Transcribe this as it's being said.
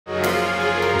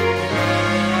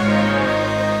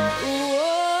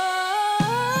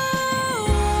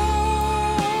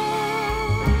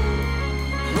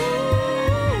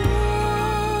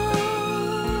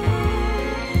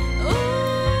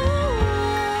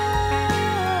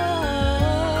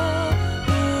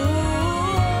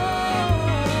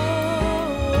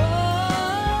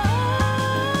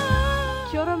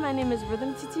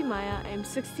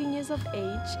16 years of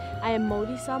age. I am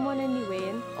Māori Samoan and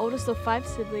Niuean, oldest of 5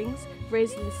 siblings,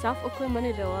 raised in South Auckland,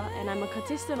 Manurewa, and I'm a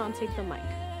contestant on Take the Mic.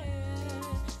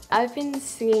 I've been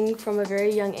singing from a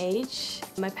very young age.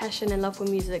 My passion and love for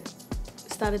music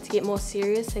started to get more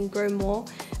serious and grow more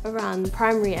around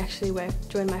primary actually, where I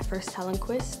joined my first talent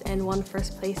quest and won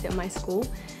first place at my school.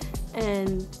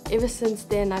 And ever since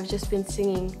then I've just been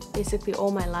singing basically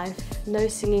all my life. No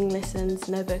singing lessons,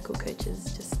 no vocal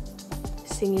coaches, just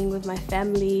singing with my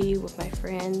family, with my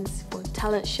friends, for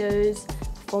talent shows,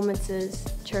 performances,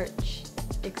 church,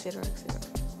 etc, etc.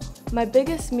 My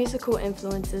biggest musical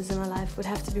influences in my life would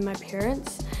have to be my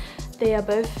parents. They are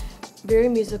both very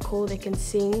musical, they can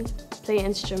sing, play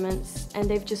instruments, and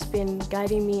they've just been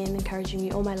guiding me and encouraging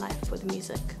me all my life with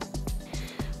music.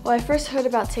 Well, I first heard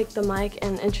about Take the Mic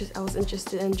and I was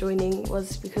interested in joining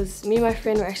was because me and my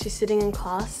friend were actually sitting in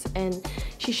class and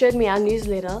she showed me our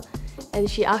newsletter and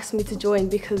she asked me to join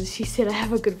because she said I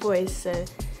have a good voice. So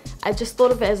I just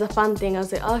thought of it as a fun thing. I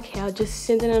was like, okay, I'll just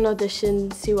send in an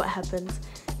audition, see what happens.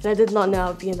 And I did not know I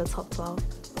would be in the top 12.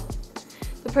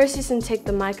 The process in Take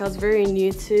the Mic I was very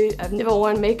new to. I've never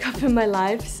worn makeup in my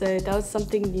life, so that was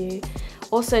something new.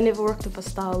 Also, I never worked with a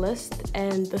stylist,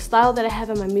 and the style that I have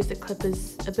in my music clip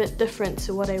is a bit different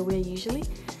to what I wear usually.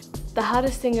 The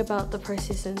hardest thing about the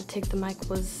process in Take the Mic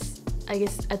was, I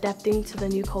guess, adapting to the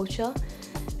new culture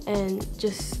and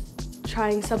just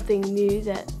trying something new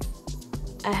that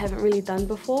I haven't really done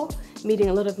before, meeting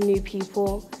a lot of new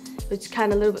people, which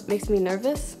kind of a little bit makes me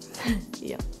nervous.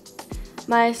 Yeah.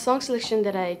 My song selection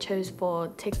that I chose for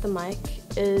Take the Mic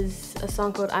is a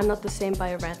song called I'm Not the Same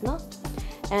by Aradna.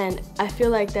 And I feel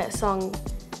like that song,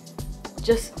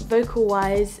 just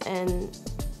vocal-wise and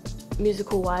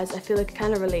musical-wise, I feel like it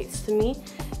kind of relates to me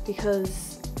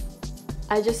because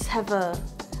I just have a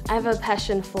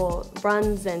passion for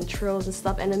runs and trills and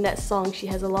stuff, and in that song she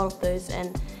has a lot of those,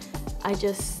 and I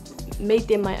just made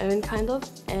them my own kind of,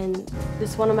 and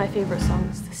it's one of my favorite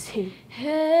songs to sing.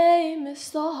 Hey,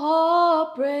 Mr.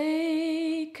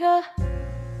 Heartbreaker,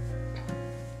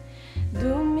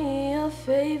 do me a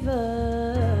favor,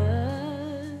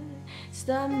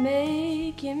 stop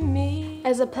making me.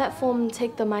 As a platform,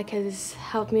 Take the Mic has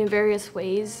helped me in various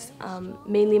ways,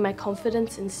 mainly my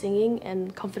confidence in singing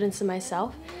and confidence in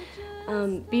myself.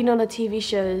 Being on a TV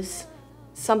show is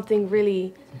something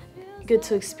really good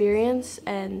to experience,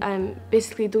 and I'm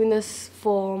basically doing this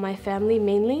for my family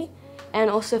mainly,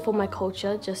 and also for my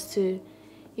culture, just to,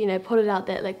 you know, put it out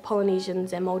that like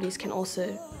Polynesians and Māoris can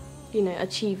also, you know,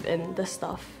 achieve in this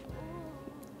stuff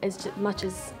as much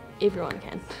as everyone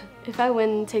can. If I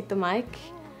win Take the Mic,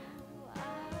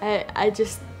 I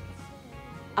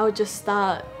would just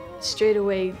start straight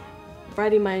away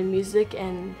writing my own music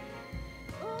and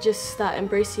just start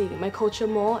embracing my culture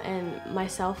more and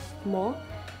myself more,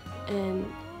 and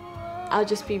I'll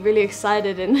just be really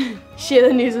excited and share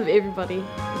the news with everybody.